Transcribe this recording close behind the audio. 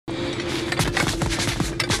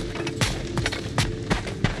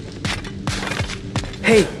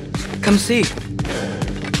Hey, come see.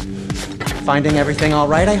 Finding everything all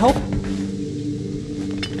right, I hope?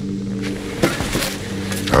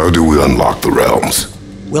 How do we unlock the realms?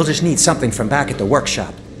 We'll just need something from back at the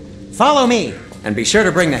workshop. Follow me, and be sure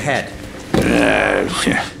to bring the head.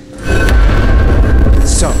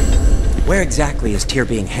 So, where exactly is Tyr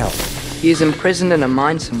being held? He's imprisoned in a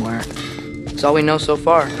mine somewhere. That's all we know so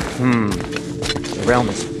far. The realm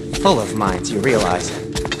is full of mines, you realize.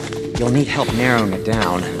 You'll need help narrowing it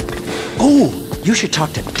down. Oh, you should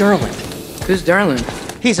talk to Durlin. Who's Darlin?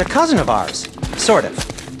 He's a cousin of ours, sort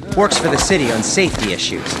of. Works for the city on safety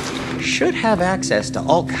issues. Should have access to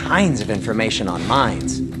all kinds of information on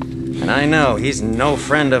mines. And I know he's no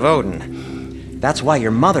friend of Odin. That's why your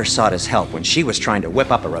mother sought his help when she was trying to whip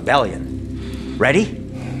up a rebellion. Ready?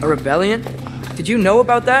 A rebellion? Did you know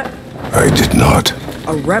about that? I did not.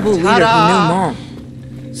 A rebel leader who knew Mom.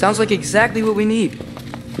 Sounds like exactly what we need.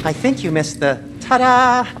 I think you missed the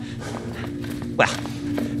ta-da! Well,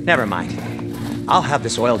 never mind. I'll have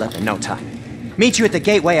this oiled up in no time. Meet you at the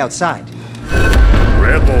gateway outside.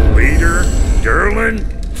 Rebel leader? Durlin?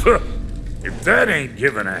 If that ain't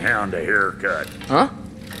giving a hound a haircut. Huh?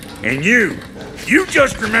 And you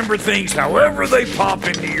just remember things however they pop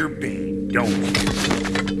into your bean, don't you?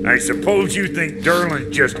 I suppose you think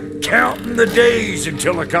Durlin's just counting the days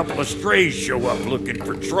until a couple of strays show up looking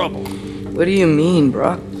for trouble. What do you mean,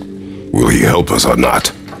 Brock? Will he help us or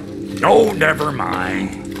not? No, never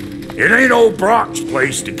mind. It ain't old Brock's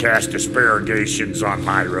place to cast aspersions on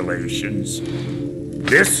my relations.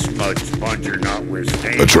 This smudge sponger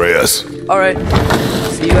notwithstanding. Atreus. All right.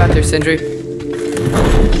 See you out there, Sindri.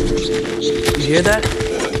 You hear that?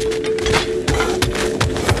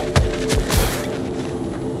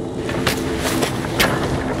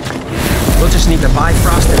 We'll just need the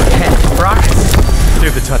Bifrost and the head. Brock, do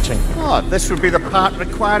the touching. Oh, this would be the part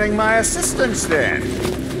requiring my assistance then.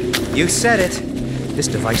 You said it. This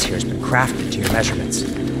device here has been crafted to your measurements.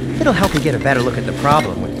 It'll help you get a better look at the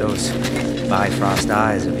problem with those Bifrost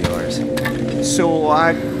eyes of yours. So,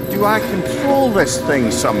 do I control this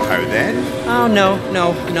thing somehow then? Oh, no.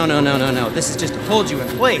 This is just to hold you in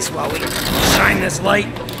place while we shine this light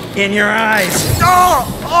in your eyes.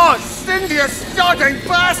 Oh, Cindy, you sodding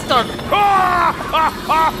bastard!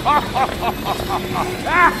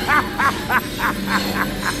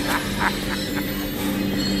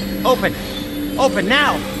 Open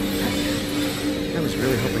now! I was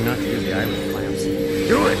really hoping not to use the eyelid clamps.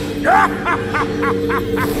 Do it!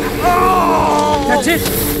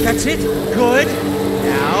 That's it! Good!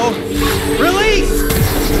 Now, release!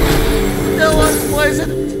 Still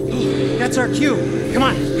unpleasant. That's our cue. Come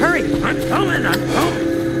on, hurry! I'm coming!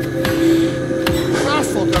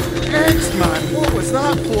 Ruffled of eggs, man. What was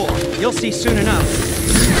that for? You'll see soon enough.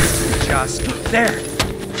 Just there.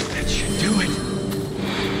 That should do it.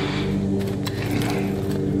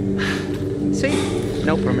 See?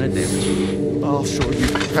 No permanent damage. I'll show you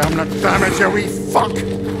permanent damage, you wee fuck!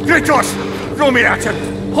 Kratos! Throw me at him!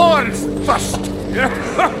 Horns first!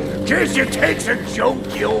 Guess you takes a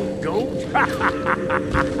joke, you old goat!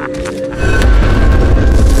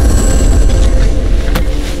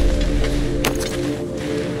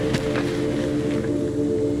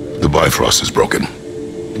 The Bifrost is broken.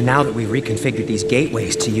 Now that we've reconfigured these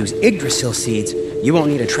gateways to use Yggdrasil seeds, you won't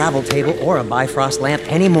need a travel table or a Bifrost lamp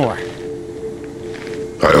anymore.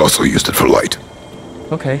 I also used it for light.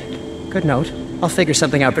 Okay, good note. I'll figure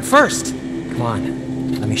something out, but first, come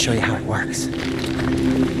on, let me show you how it works.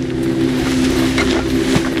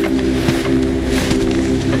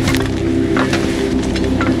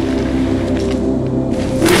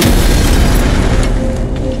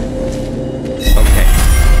 Okay,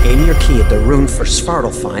 aim your key at the rune for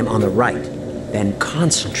Svartalfheim on the right, then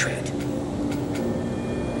concentrate.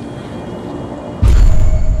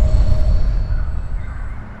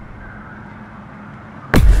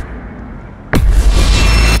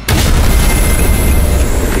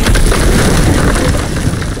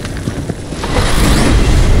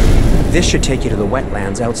 This should take you to the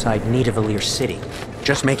wetlands outside Nidavellir City.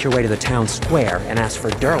 Just make your way to the town square and ask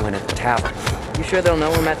for Durlin at the tavern. You sure they'll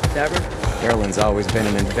know him at the tavern? Durlin's always been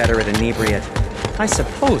an inveterate inebriate. I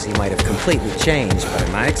suppose he might have completely changed, but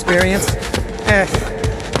in my experience,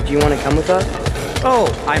 Do you want to come with us? Oh,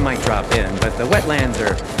 I might drop in, but the wetlands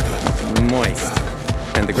are moist.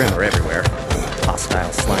 And the Grimm are everywhere.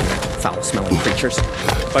 Hostile, slimy, foul-smelling creatures.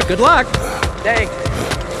 But good luck! Thanks.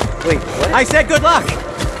 Wait, what? I said good luck!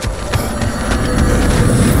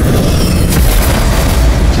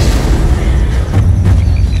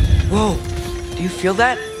 Whoa, do you feel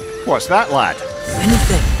that? What's that, lad?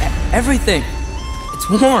 Anything, everything. It's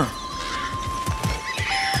warm.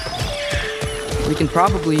 We can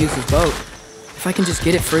probably use his boat. If I can just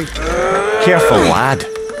get it free. Careful, lad.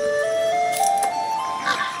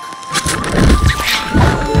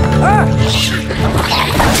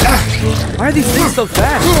 Why are these things so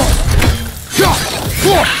fast?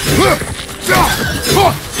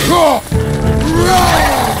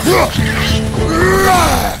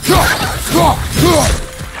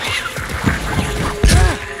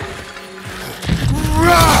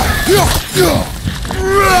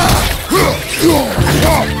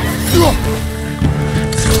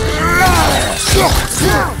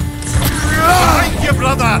 Thank you,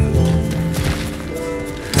 brother!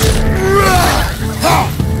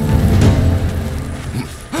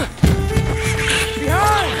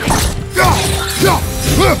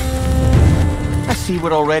 I see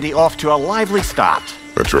we're already off to a lively start.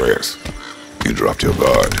 Atreus, you dropped your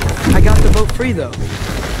guard. I got the boat free, though.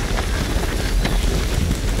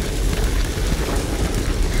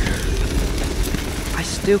 I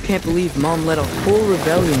still can't believe Mom led a whole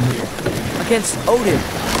rebellion here. Against Odin.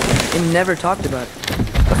 And never talked about it.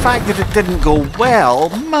 The fact that it didn't go well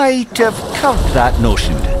might have curbed that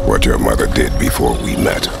notion. What your mother did before we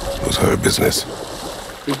met was her business.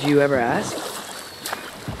 Did you ever ask?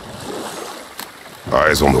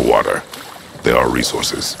 Eyes on the water. There are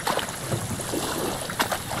resources.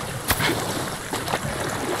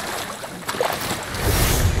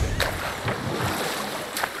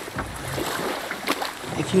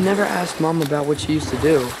 If you never asked Mom about what she used to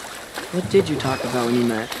do, what did you talk about when you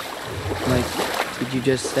met? Like, did you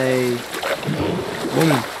just say,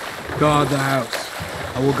 "Woman, guard the house.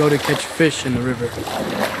 I will go to catch fish in the river,"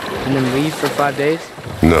 and then leave for 5 days?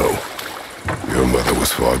 No. Your mother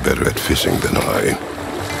was far better at fishing than I.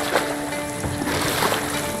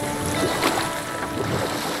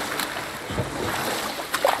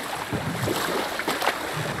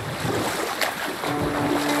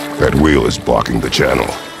 That wheel is blocking the channel.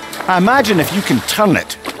 I imagine if you can turn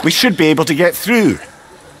it, we should be able to get through.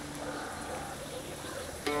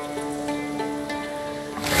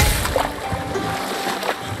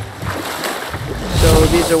 So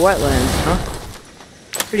these are wetlands, huh?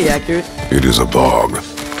 Pretty accurate. It is a bog.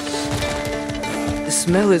 The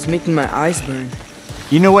smell is making my eyes burn.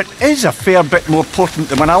 You know, it is a fair bit more potent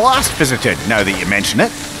than when I last visited, now that you mention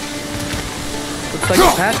it. Looks like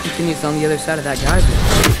the path continues on the other side of that geyser.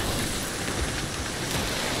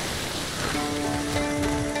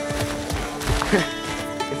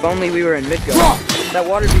 If only we were in Midgard. That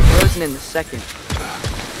water'd be frozen in a second.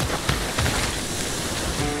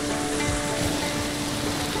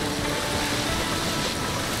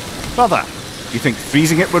 Brother, you think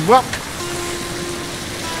freezing it would work?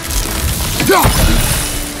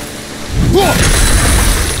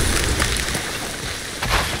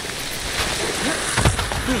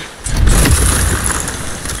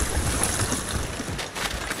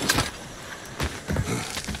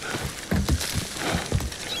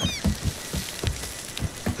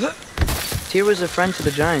 Tyr was a friend to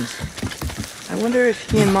the Giants. I wonder if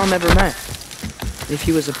he and Mom ever met. If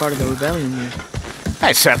he was a part of the rebellion there.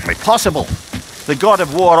 It's certainly possible. The god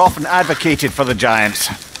of war often advocated for the Giants.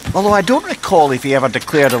 Although I don't recall if he ever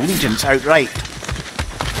declared allegiance outright.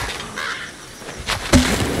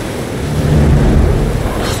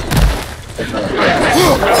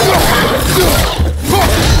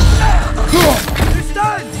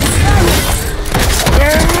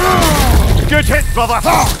 Good hit, brother!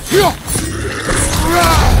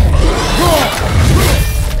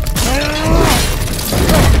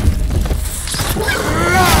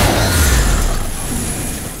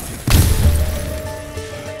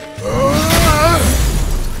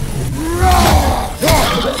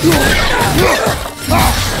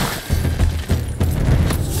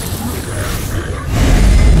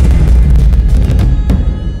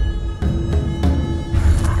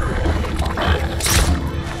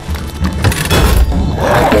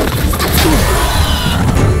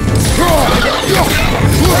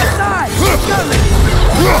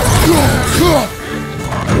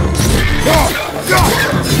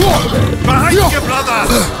 Behind you, brother!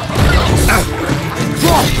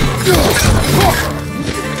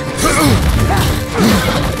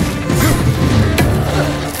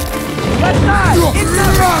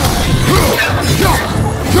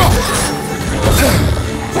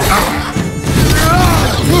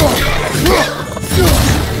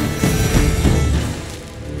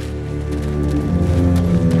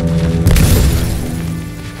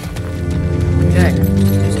 Jack,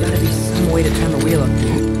 there's gotta be some way to turn the wheel up.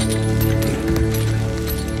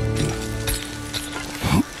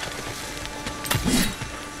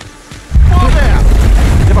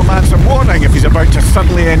 Give a man some warning if he's about to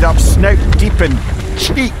suddenly end up snout deep in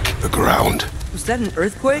cheek. The ground. Was that an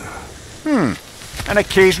earthquake? An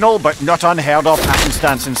occasional but not unheard of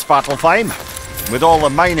happenstance in Svartalfheim. With all the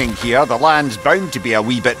mining here, the land's bound to be a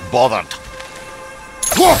wee bit bothered.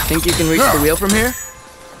 Think you can reach the wheel from here?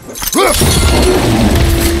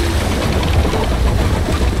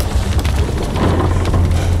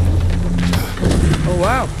 Oh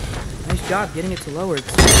wow, nice job getting it to lower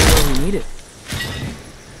exactly where we need it.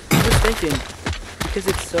 I was thinking, because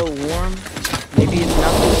it's so warm, maybe it's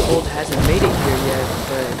not that the cold hasn't made it here yet,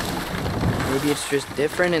 but maybe it's just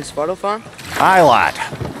different in Svartalfheim? Aye, lad.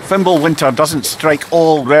 Fimbulwinter doesn't strike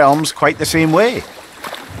all realms quite the same way.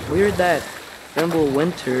 Weird that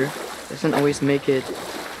Fimbulwinter doesn't always make it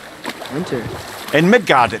winter. In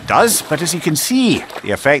Midgard it does, but as you can see,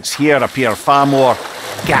 the effects here appear far more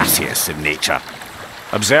gaseous in nature.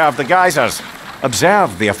 Observe the geysers.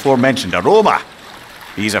 Observe the aforementioned aroma.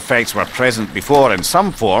 These effects were present before in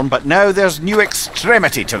some form, but now there's new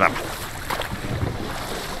extremity to them.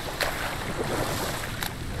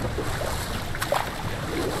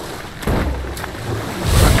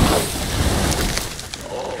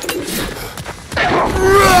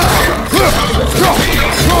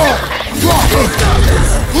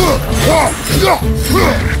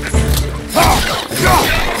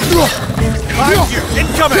 Behind you!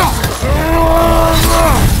 Incoming!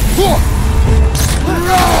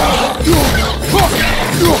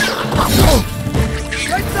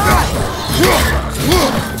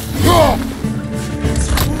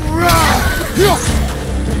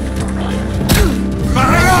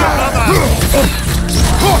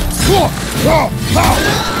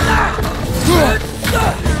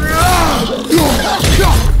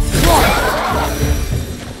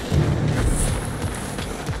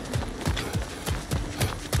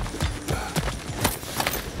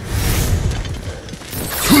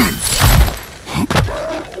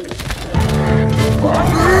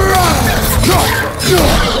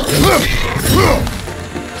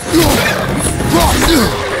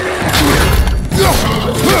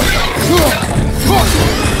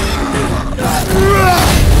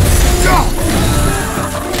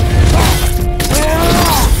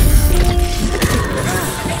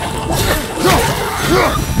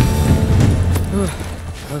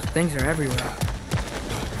 Those things are everywhere.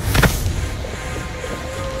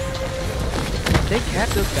 Did they catch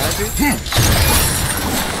those geysers?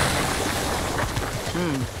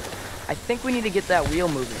 I think we need to get that wheel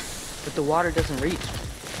moving, but the water doesn't reach.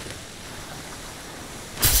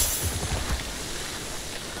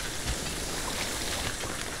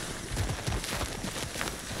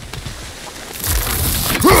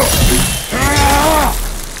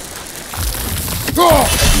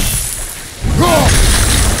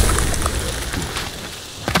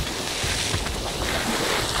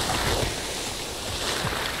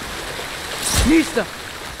 Nista!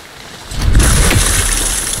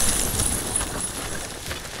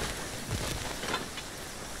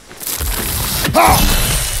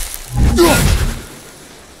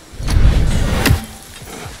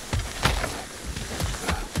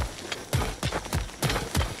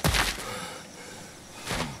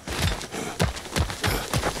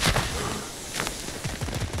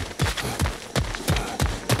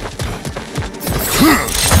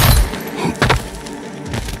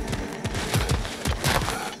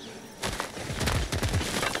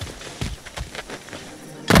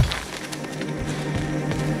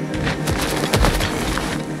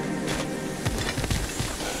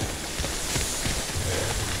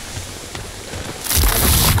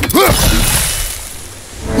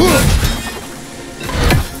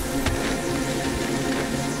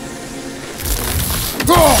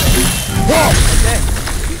 Okay,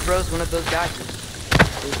 he throws one of those geysers.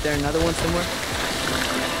 Is there another one somewhere?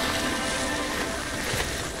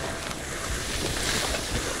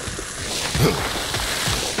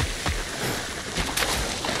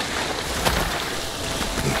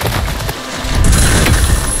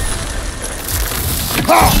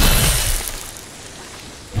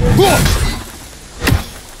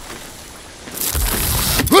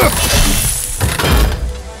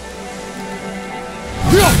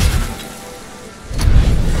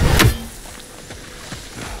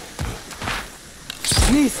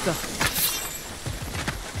 Nista!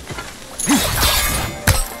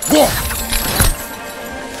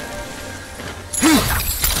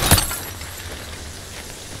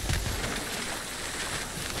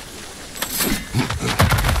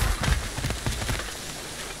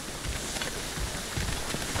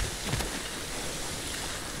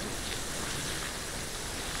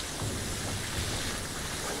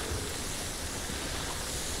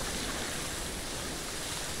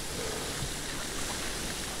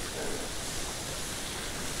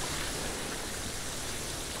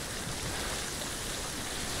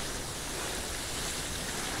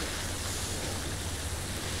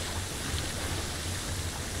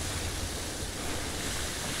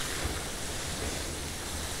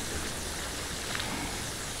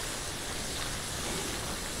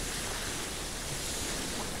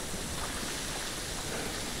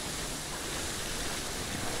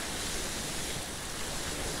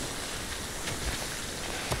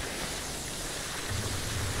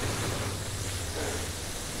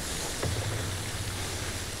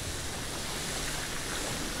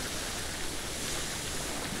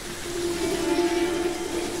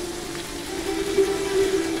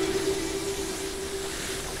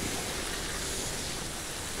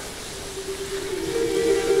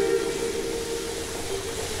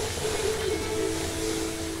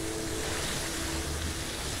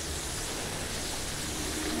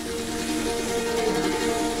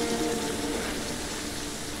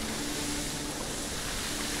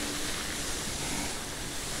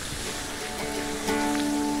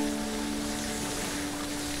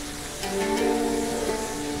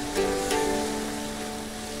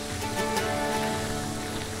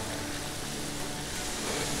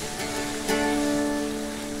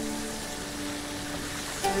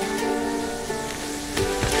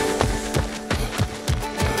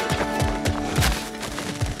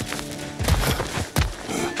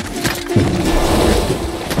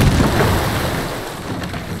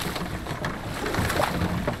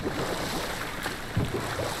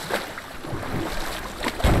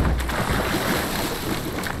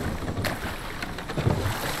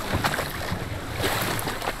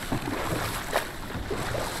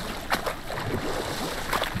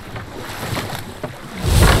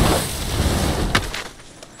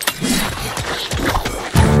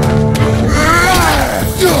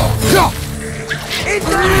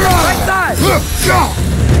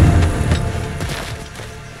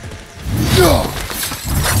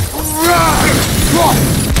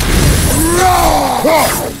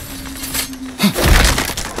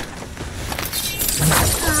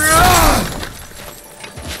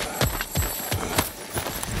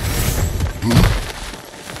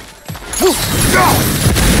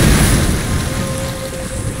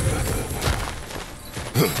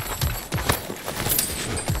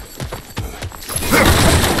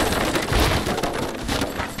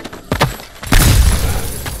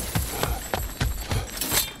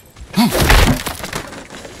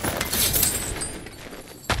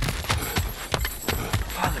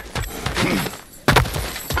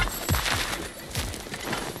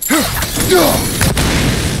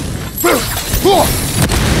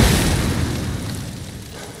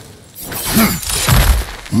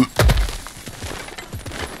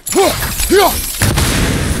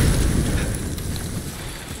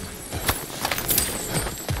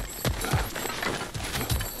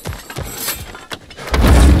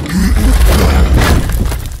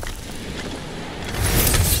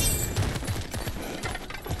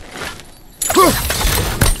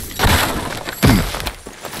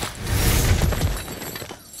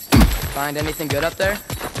 Find anything good up there?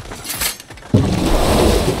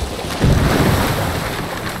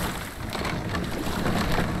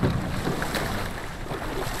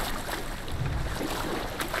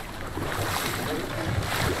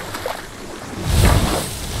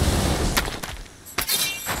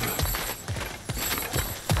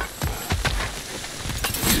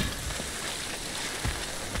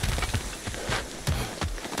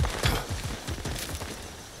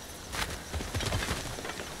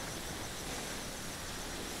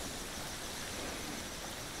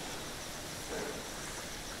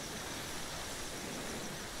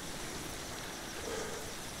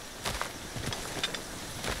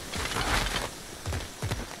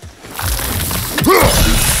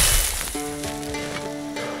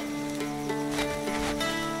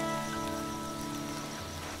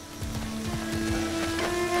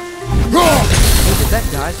 That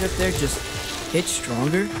geyser up there just hit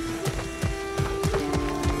stronger?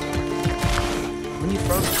 When you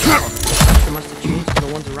froze it, it must have changed to the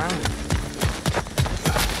ones around it.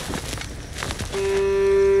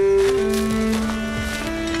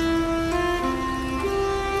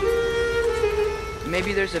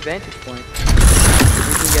 Maybe there's a vantage point.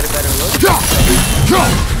 We can get a better look.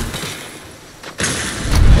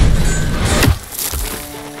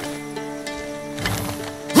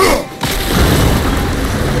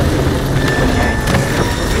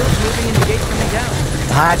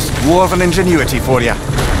 That's dwarven ingenuity for you.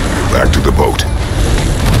 Back to the boat.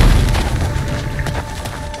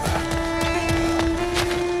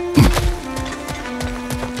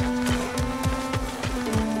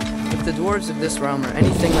 If the dwarves of this realm are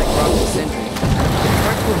anything like Rock's Sindri, it's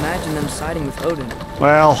hard to imagine them siding with Odin.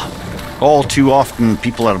 Well, all too often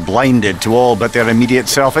people are blinded to all but their immediate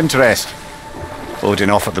self-interest. Odin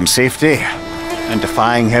offered them safety, and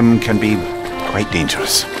defying him can be quite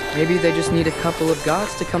dangerous. Maybe they just need a couple of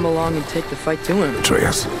gods to come along and take the fight to him.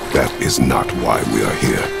 Atreus, that is not why we are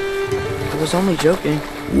here. I was only joking.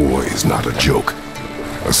 War is not a joke,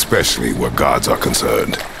 especially where gods are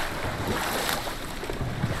concerned.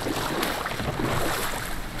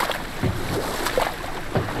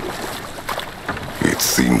 It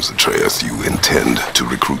seems, Atreus, you intend to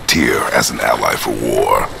recruit Tyr as an ally for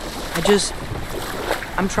war.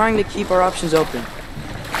 I'm trying to keep our options open.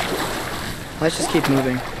 Let's just keep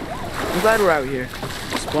moving. I'm glad we're out here,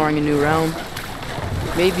 exploring a new realm.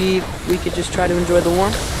 Maybe we could just try to enjoy the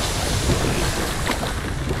warmth.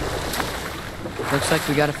 Looks like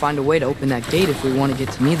we gotta find a way to open that gate if we want to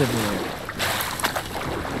get to Nidavellir.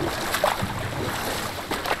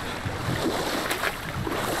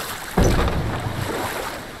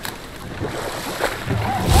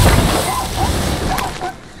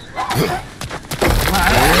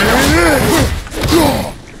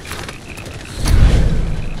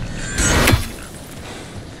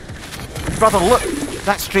 Brother, look!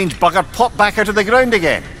 That strange bugger popped back out of the ground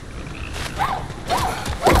again.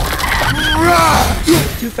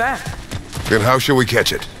 Too fast. Then how shall we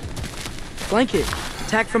catch it? Flank it.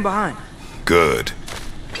 Attack from behind. Good.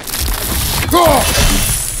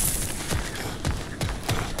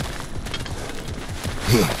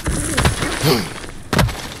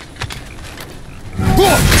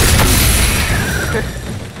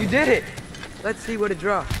 You did it! Let's see what it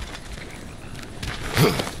draws.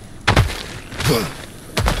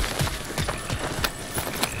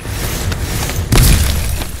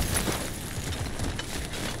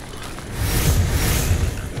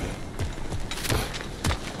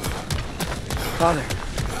 Father,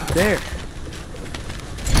 there.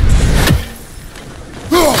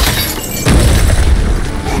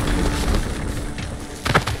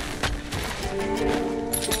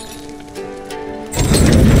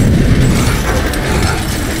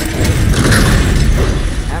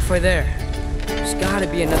 Halfway there. There's gotta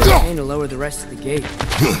be another chain to lower the rest of the gate.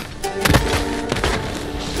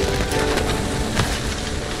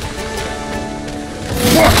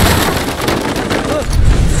 Look!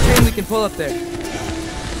 There's a chain we can pull up there.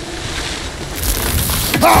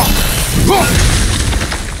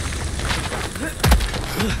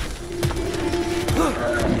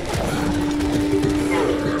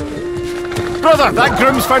 Brother, that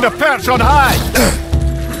groom's found a perch on high!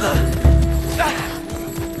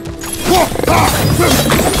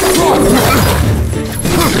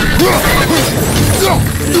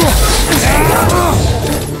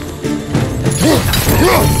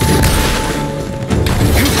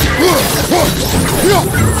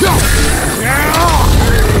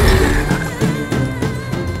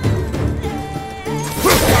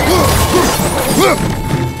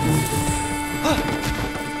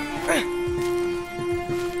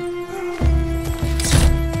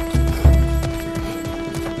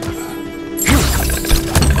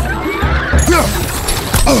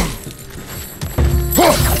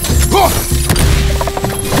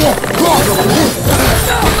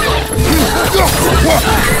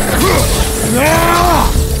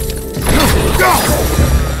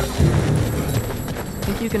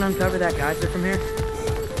 Think you can uncover that geyser from here?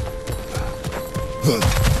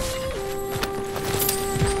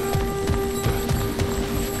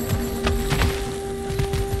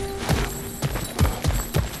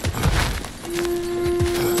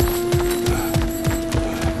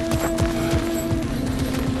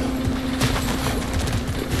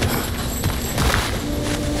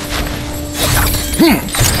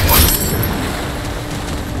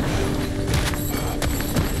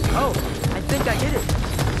 Oh, I think I get it.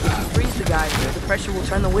 If you freeze the geyser, the pressure will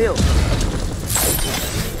turn the wheel.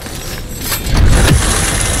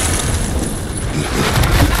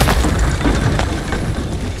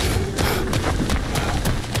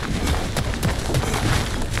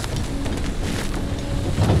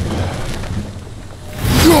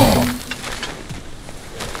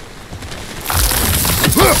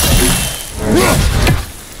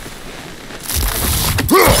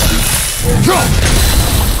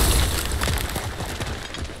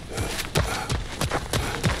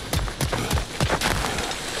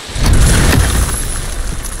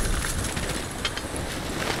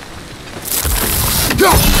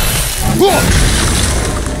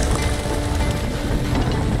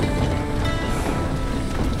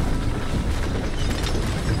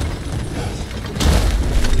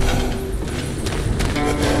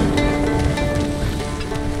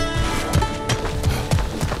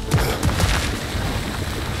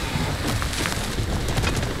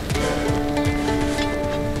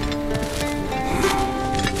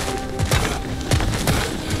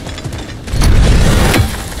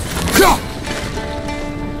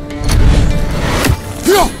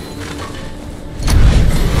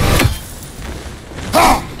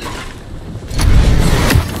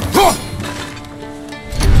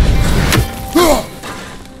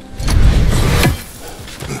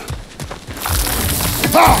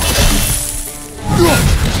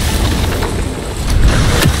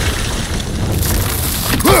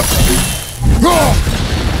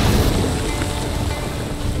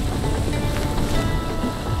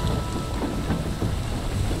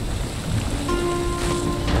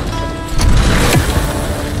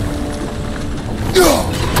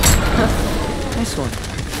 Nice one.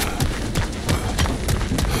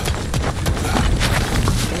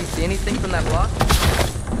 Can you see anything from that block?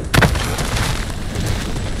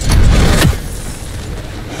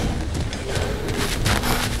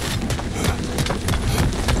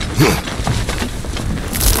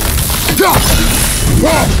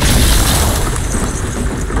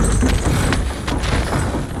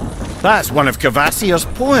 That's one of Cavassier's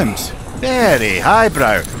poems. Very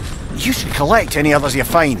highbrow. You should collect any others you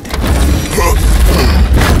find.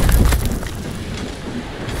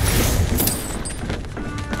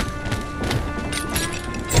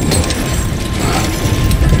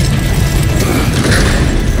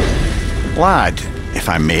 Lad, if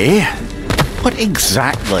I may, what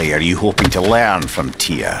exactly are you hoping to learn from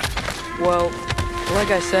Tyr? Well, like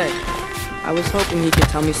I said, I was hoping he could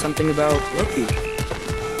tell me something about Loki.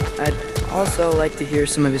 I'd also like to hear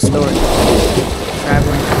some of his stories.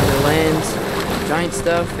 Traveling to other lands, giant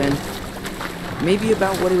stuff, and maybe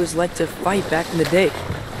about what it was like to fight back in the day.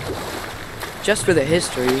 Just for the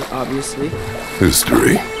history, obviously.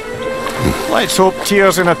 History? Let's hope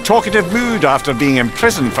Tyr's in a talkative mood after being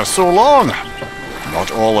imprisoned for so long.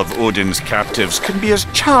 Not all of Odin's captives can be as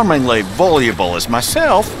charmingly voluble as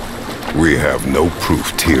myself. We have no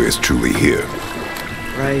proof Tyr is truly here.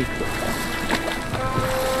 Right.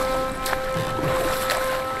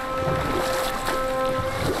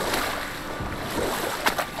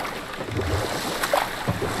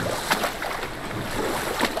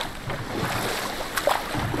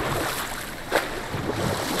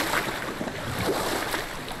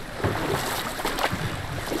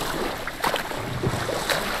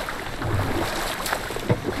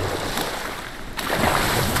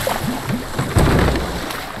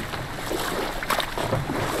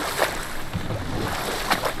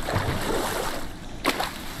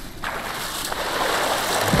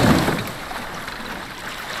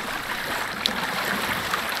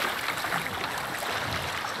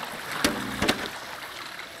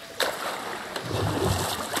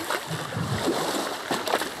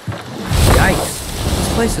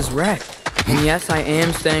 place is wrecked. And yes, I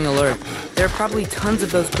am staying alert. There are probably tons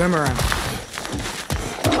of those Grim around.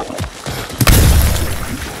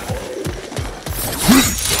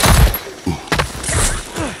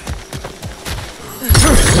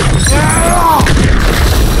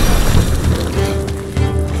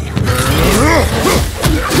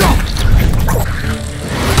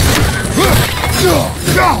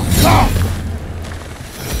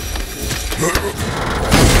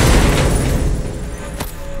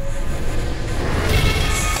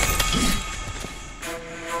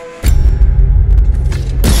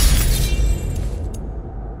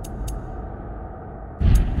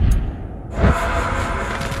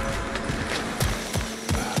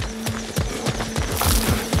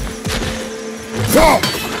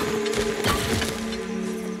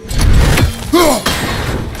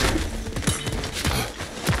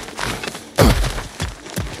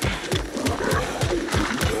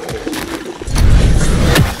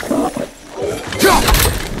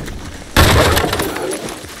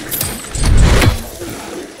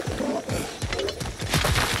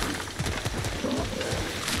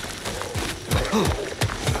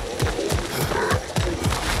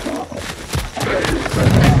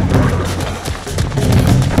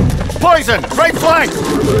 Poison! Right flank!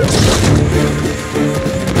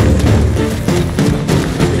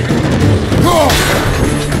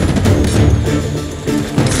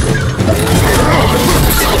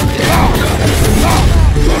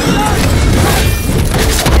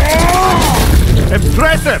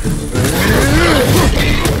 Impressive!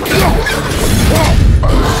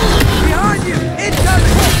 Behind you!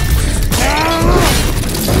 Incoming!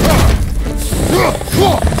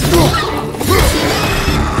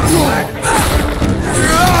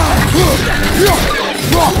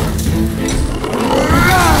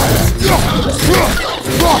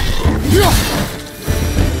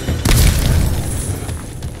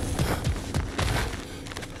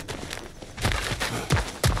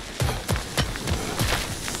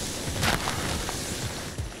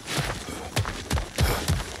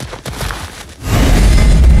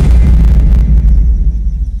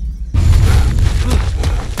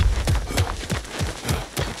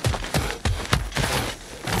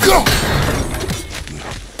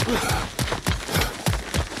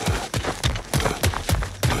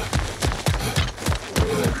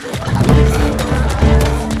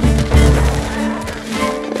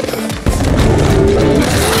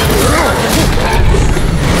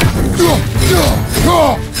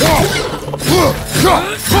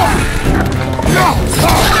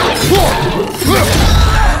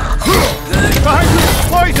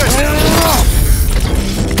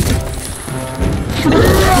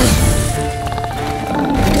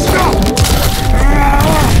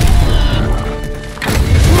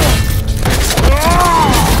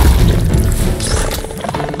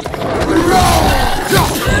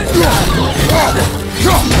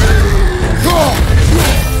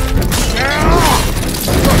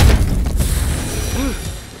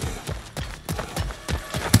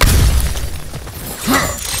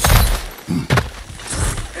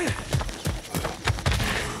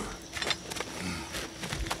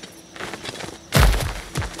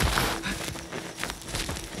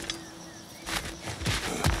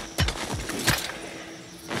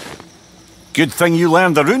 Good thing you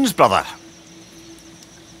learned the runes, brother.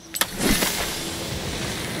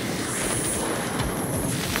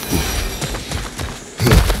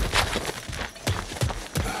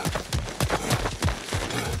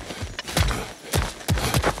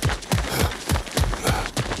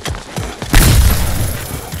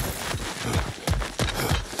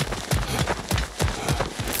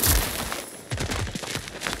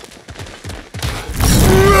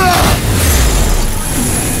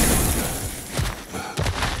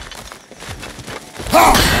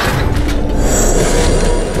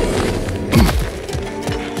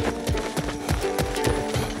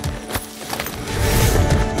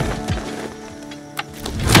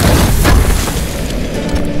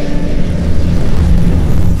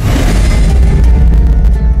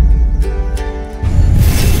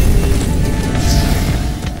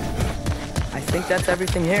 That's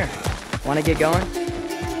everything here. Want to get going?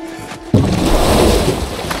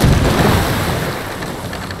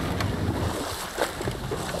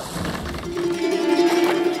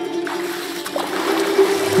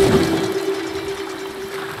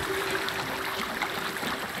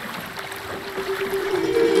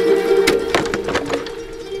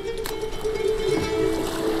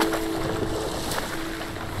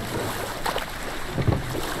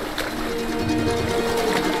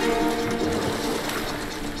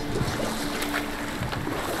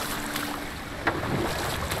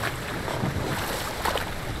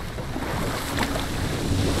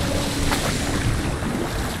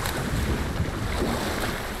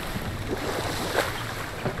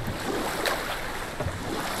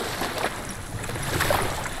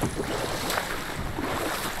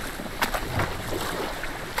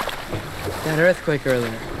 That earthquake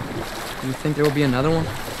earlier. You think there will be another one?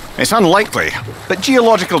 It's unlikely, but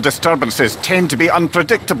geological disturbances tend to be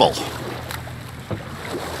unpredictable.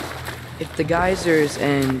 If the geysers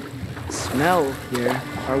and smell here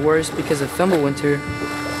are worse because of Thimblewinter,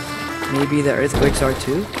 maybe the earthquakes are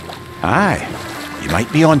too? Aye, you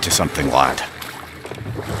might be onto something, lad.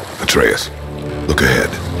 Atreus, look ahead.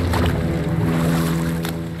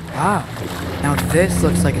 Wow, now this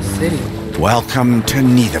looks like a city. Welcome to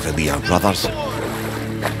Nidavellir, brothers.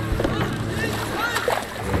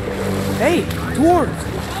 Hey, dwarves!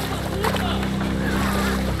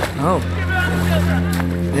 Oh.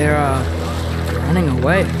 They're, running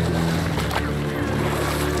away.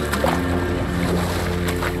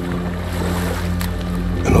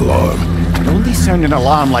 An alarm. I'd only sound an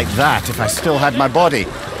alarm like that if I still had my body,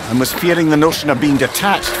 and was fearing the notion of being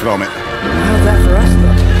detached from it. How's that for us,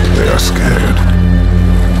 though? They are scared.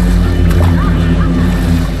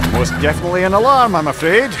 Most definitely an alarm, I'm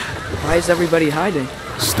afraid. Why is everybody hiding?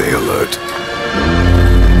 Stay alert.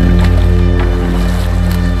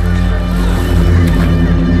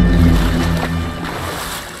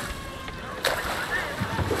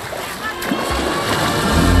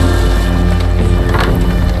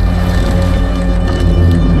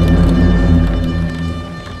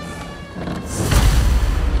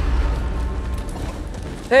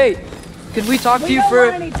 Hey, could we talk to you for...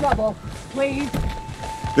 We don't want any trouble, please.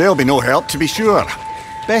 There'll be no help, to be sure.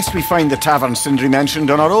 Best we find the tavern Sindri mentioned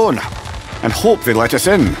on our own, and hope they let us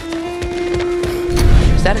in.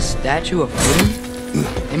 Is that a statue of Odin?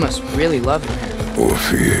 They must really love him here. Or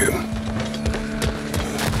fear him.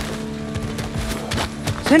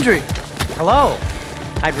 Sindri! Hello.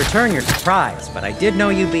 I'd return your surprise, but I did know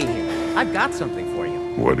you'd be here. I've got something for you.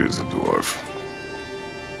 What is it, dwarf?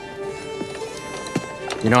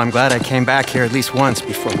 You know, I'm glad I came back here at least once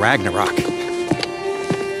before Ragnarok.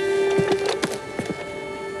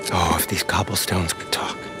 Oh, if these cobblestones could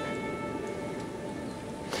talk.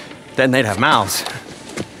 Then they'd have mouths.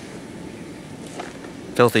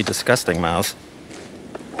 Filthy, disgusting mouths.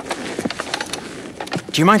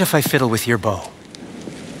 Do you mind if I fiddle with your bow?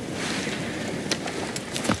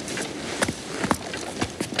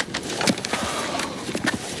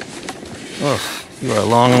 Oh, you are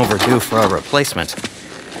long overdue for a replacement.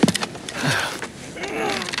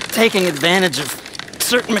 Taking advantage of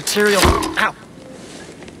certain material... Ow!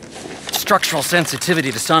 Structural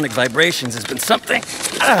sensitivity to sonic vibrations has been something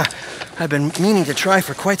I've been meaning to try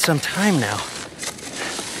for quite some time now.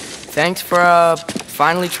 Thanks for,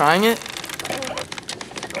 finally trying it.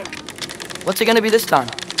 What's it gonna be this time?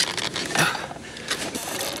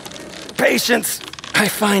 Patience. I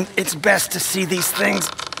find it's best to see these things...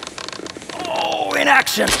 in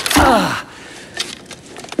action.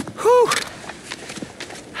 Whew.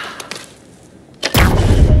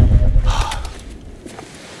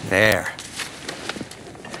 There.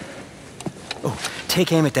 Oh,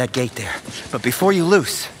 take aim at that gate there. But before you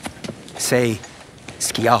loose, say,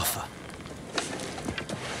 Skialfa.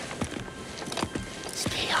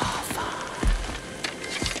 Skialfa.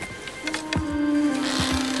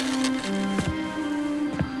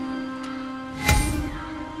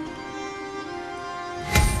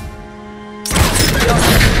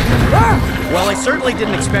 Well, I certainly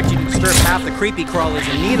didn't expect you to disturb half the creepy crawlers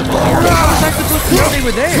in need of here. How was I supposed to know they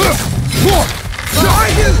were there?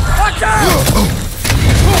 Watch out!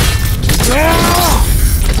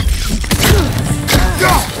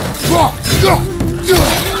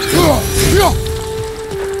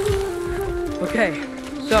 Okay,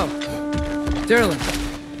 so, Durlin.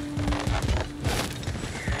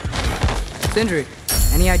 Sindri,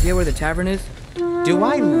 any idea where the tavern is? Do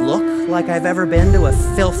I look like I've ever been to a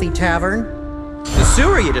filthy tavern? The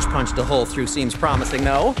sewer you just punched a hole through seems promising,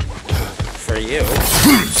 though. For you.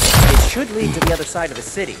 It should lead to the other side of the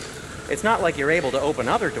city. It's not like you're able to open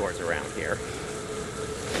other doors around here.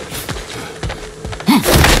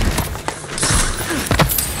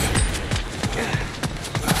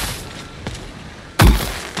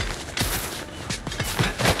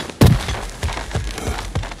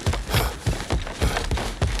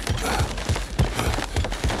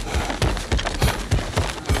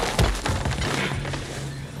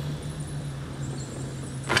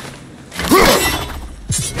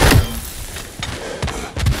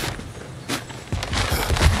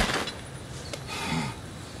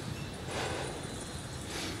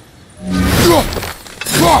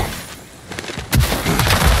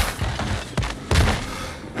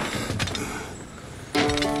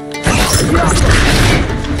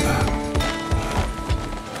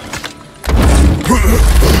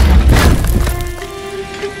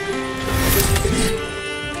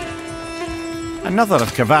 Another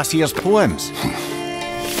of Kvasir's poems.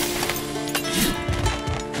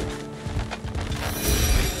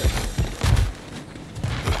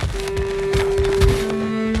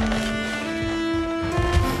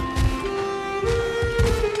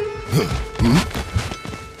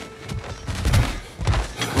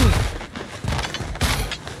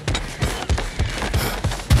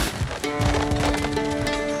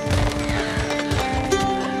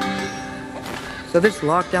 So this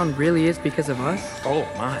lockdown really is because of us? Oh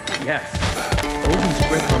my, yes. Odin's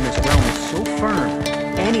grip on this realm is so firm,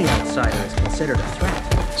 any outsider is considered a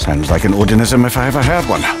threat. Sounds like an Odinism if I ever heard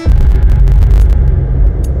one.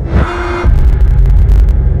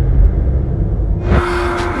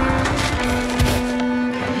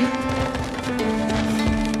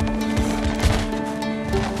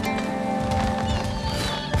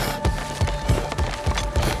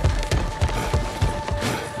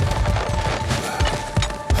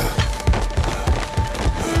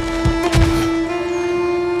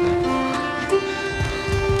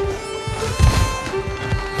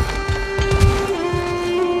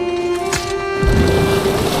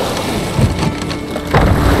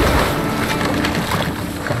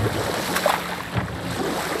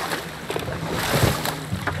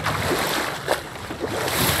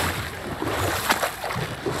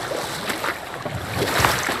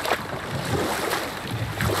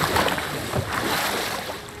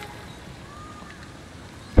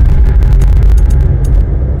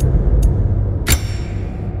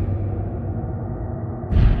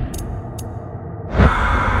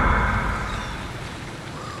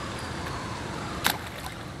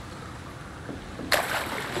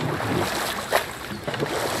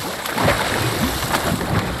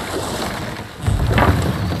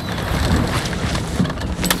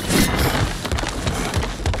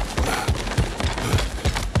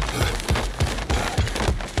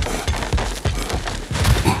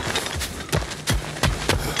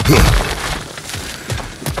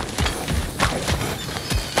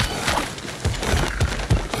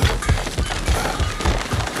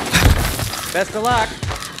 Best of luck.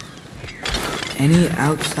 Any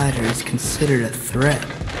outsider is considered a threat.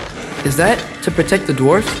 Is that to protect the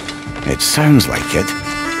dwarves? It sounds like it.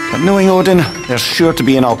 But knowing Odin, there's sure to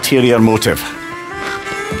be an ulterior motive.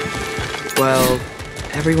 Well,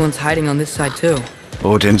 everyone's hiding on this side too.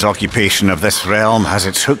 Odin's occupation of this realm has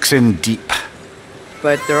its hooks in deep.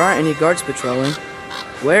 But there aren't any guards patrolling.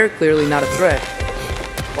 We're clearly not a threat.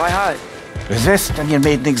 Why hide? Resist and you're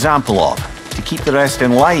made an example of, to keep the rest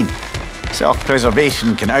in line.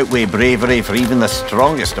 Self-preservation can outweigh bravery for even the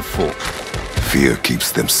strongest of folk. Fear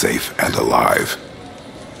keeps them safe and alive.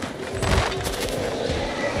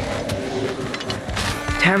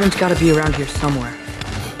 Tavern's gotta be around here somewhere.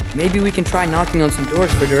 Maybe we can try knocking on some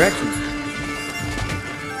doors for directions.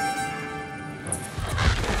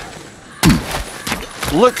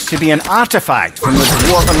 Looks to be an artifact from the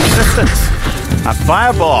Dwarven resistance. A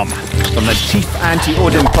firebomb from the chief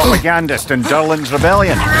anti-Odin propagandist in Durlin's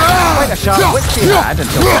rebellion. Quite a sharp wit he had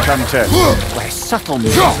until he turned to less subtle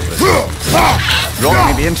means. Rock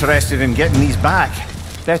may be interested in getting these back.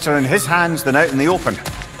 Better in his hands than out in the open.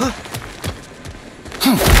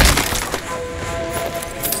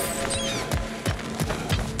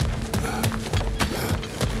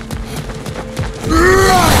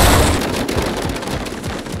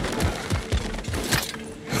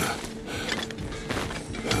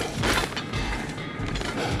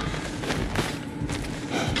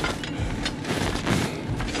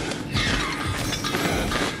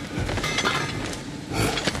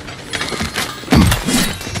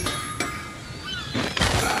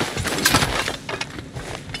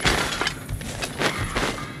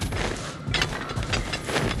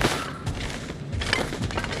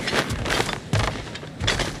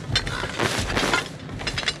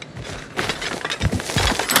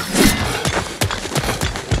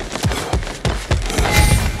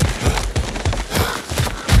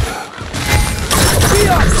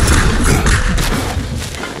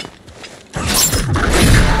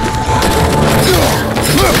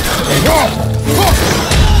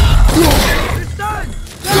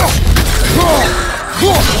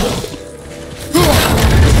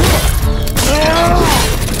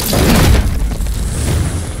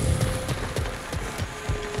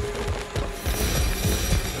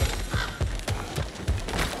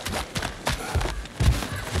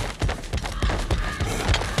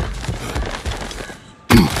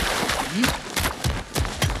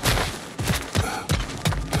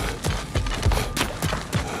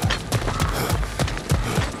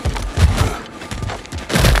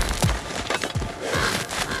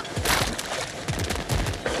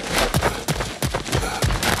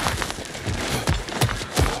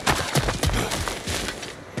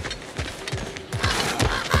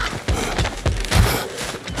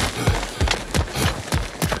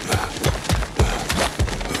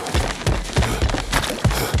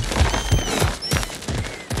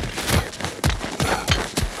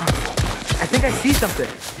 think I see something.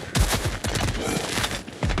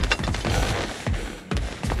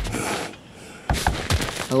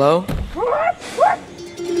 Hello?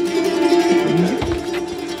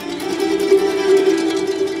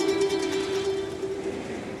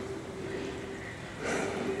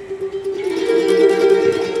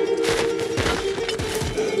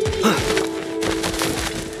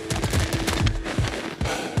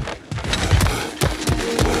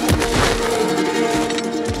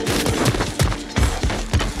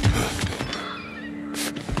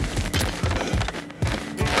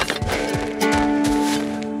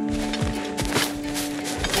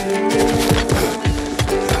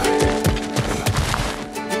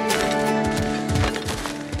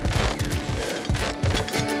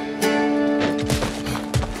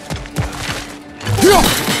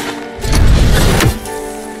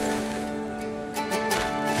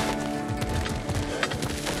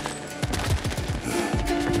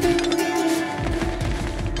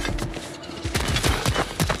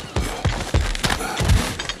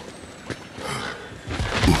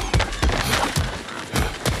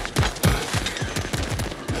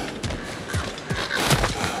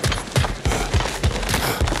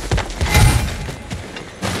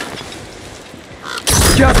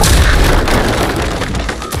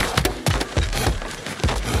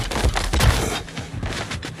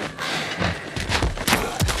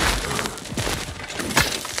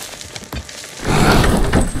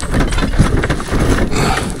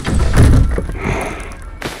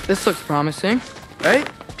 This looks promising, right?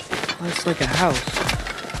 Looks like a house.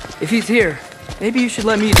 If he's here, maybe you should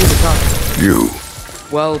let me do the talking. You?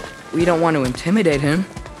 Well, we don't want to intimidate him.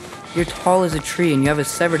 You're tall as a tree and you have a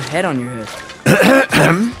severed head on your head.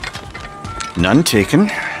 None taken.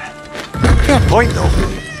 Fair point, though.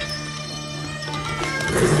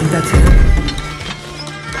 I think that's him.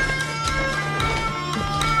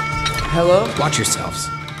 Hello? Watch yourselves.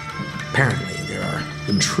 Apparently, there are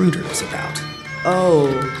intruders about. Oh,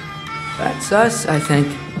 that's us, I think.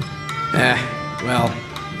 Well,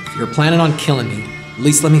 if you're planning on killing me, at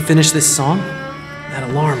least let me finish this song. That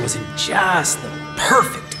alarm was in just the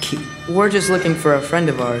perfect key. We're just looking for a friend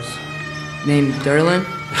of ours, named Derlin.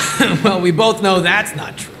 Well, we both know that's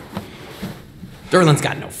not true. Derlin's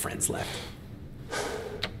got no friends left.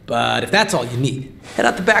 But if that's all you need, head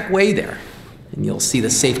out the back way there, and you'll see the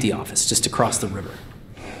safety office just across the river.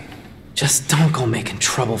 Just don't go making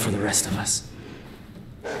trouble for the rest of us.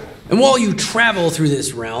 And while you travel through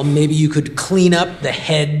this realm, maybe you could clean up the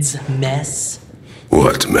head's mess?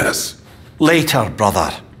 What mess? Later, brother.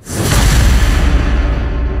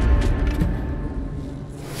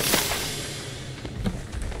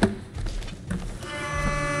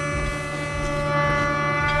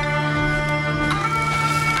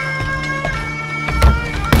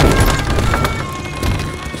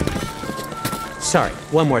 Sorry,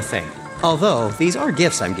 one more thing. Although, these are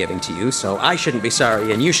gifts I'm giving to you, so I shouldn't be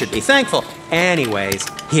sorry and you should be thankful. Anyways,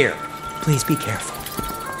 here, please be careful.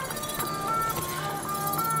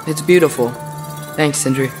 It's beautiful. Thanks,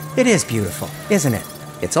 Sindri. It is beautiful, isn't it?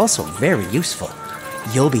 It's also very useful.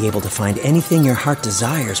 You'll be able to find anything your heart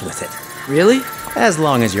desires with it. Really? As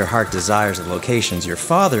long as your heart desires the locations your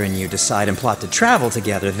father and you decide and plot to travel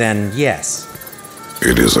together, then yes.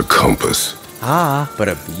 It is a compass. Ah, but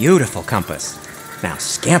a beautiful compass. Now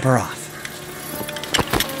scamper off.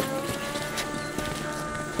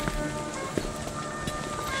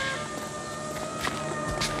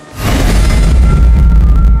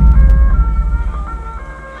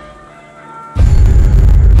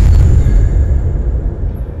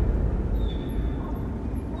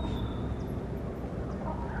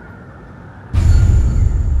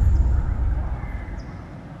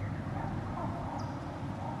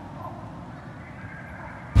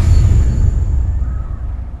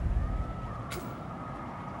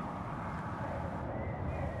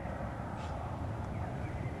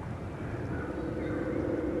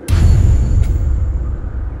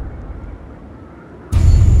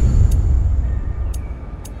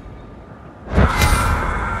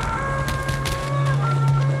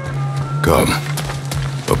 Come.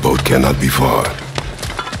 A boat cannot be far.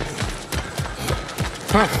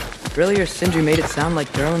 Huh. Earlier, Sindri made it sound like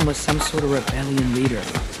Derlin was some sort of rebellion leader.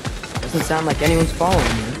 Doesn't sound like anyone's following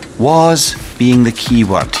you. Was being the key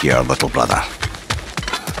word here, little brother.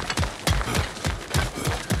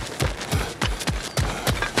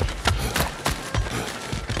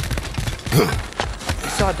 I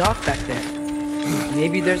saw a dock back there.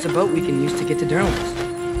 Maybe there's a boat we can use to get to Derlin's.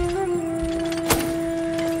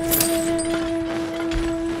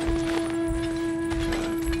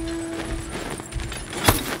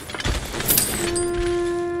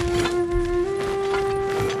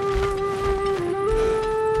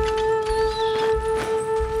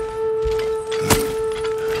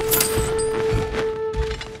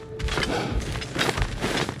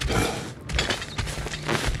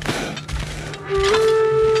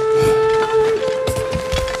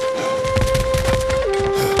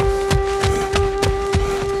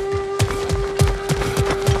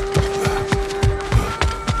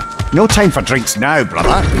 No time for drinks now,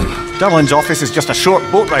 brother. Derlin's office is just a short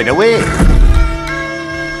boat ride away.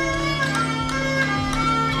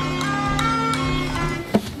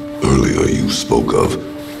 Earlier you spoke of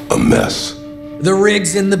a mess. The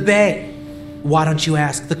rig's in the bay. Why don't you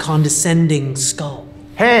ask the condescending skull?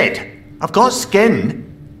 Head, I've got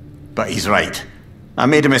skin. But he's right. I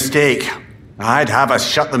made a mistake. I'd have us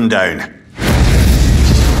shut them down.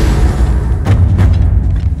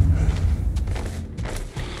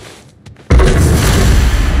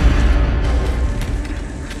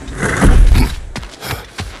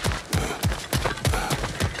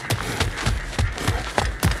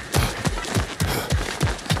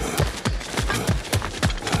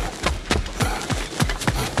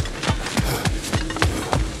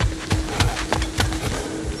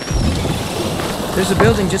 There's a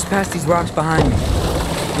building just past these rocks behind me.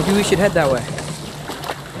 Maybe we should head that way.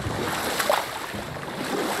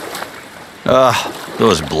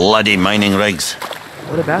 Those bloody mining rigs.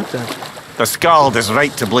 What about them? The Skald is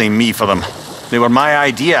right to blame me for them. They were my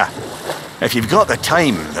idea. If you've got the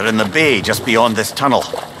time, they're in the bay just beyond this tunnel.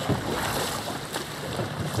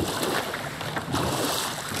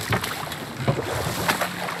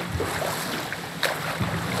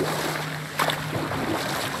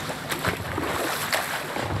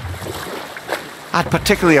 I'd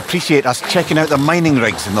particularly appreciate us checking out the mining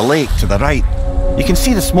rigs in the lake to the right. You can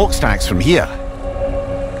see the smokestacks from here.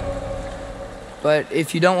 But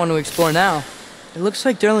if you don't want to explore now, it looks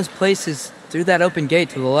like Derlin's place is through that open gate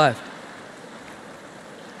to the left.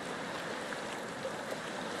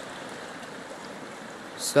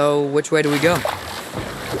 So, which way do we go?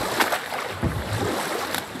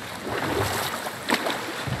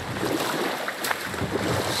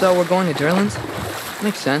 So, we're going to Derlin's?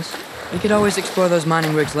 Makes sense. We could always explore those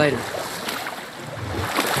mining rigs later.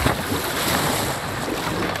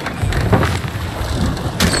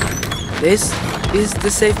 This is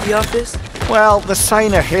the safety office? Well, the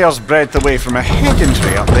sign a hair's breadth away from a head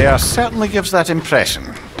injury up there certainly gives that impression.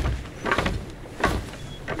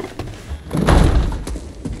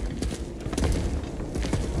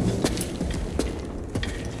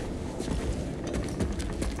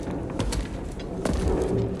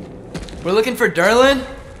 We're looking for Derlin?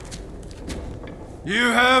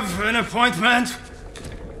 You have an appointment?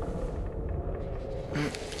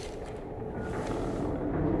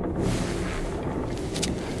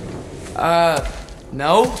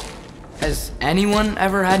 No? Has anyone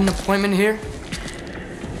ever had an appointment here?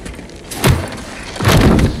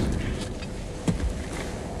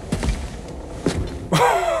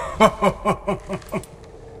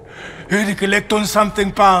 Here to collect on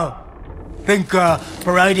something, pal? Think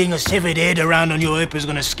parading a severed head around on your hip is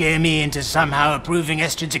gonna scare me into somehow approving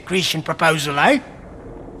Estrid's accretion proposal, eh?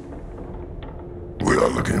 We are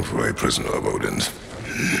looking for a prisoner of Odin's.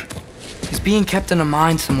 He's being kept in a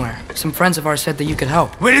mine somewhere. Some friends of ours said that you could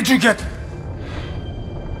help. Where did you get...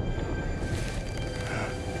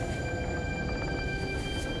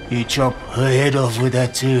 You chop her head off with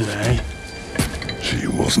that too, eh? She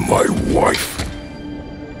was my wife.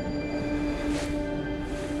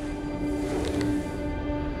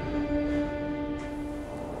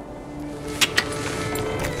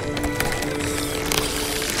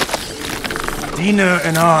 Dina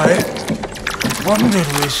and I wondered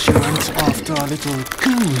where she went after our little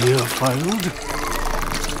coup here failed.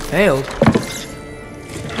 Failed?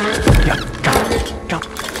 Yeah, come.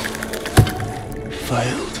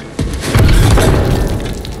 Failed.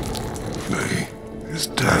 Faye is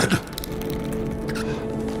dead.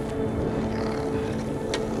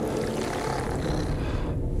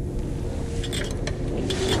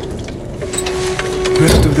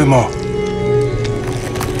 Rest of them are.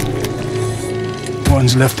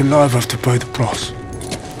 Ones left alive have to pay the price.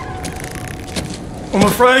 I'm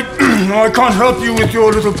afraid I can't help you with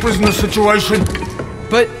your little prisoner situation.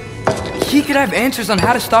 But he could have answers on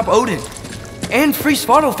how to stop Odin. And free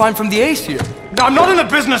Svartalfheim from the Aesir. I'm not in the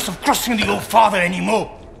business of crossing the old father anymore.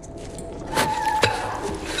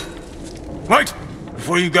 Wait,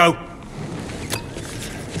 before you go.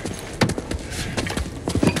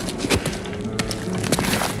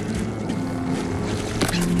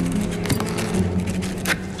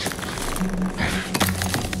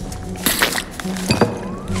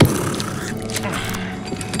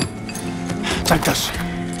 Take this.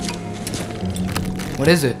 What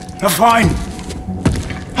is it? A fine.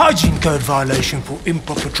 Hygiene code violation for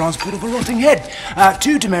improper transport of a rotting head.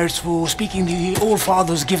 2 demerits for speaking the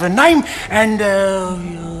All-Father's given name, and,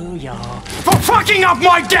 for fucking up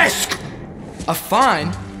my desk! A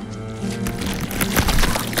fine?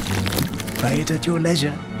 Pay it at your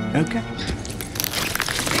leisure, okay?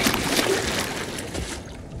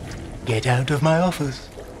 Get out of my office.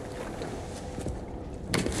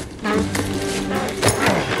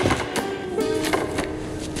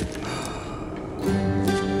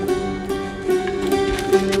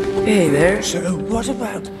 Hey there. So what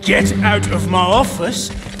about get out of my office?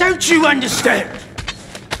 Don't you understand?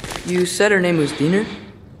 You said her name was Diener?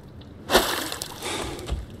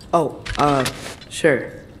 Oh,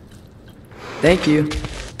 sure. Thank you.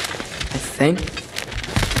 I think.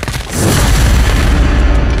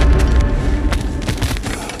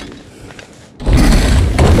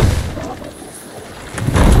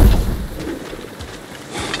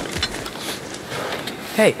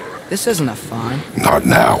 Hey, this isn't a fawn. Not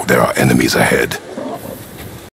now. There are enemies ahead.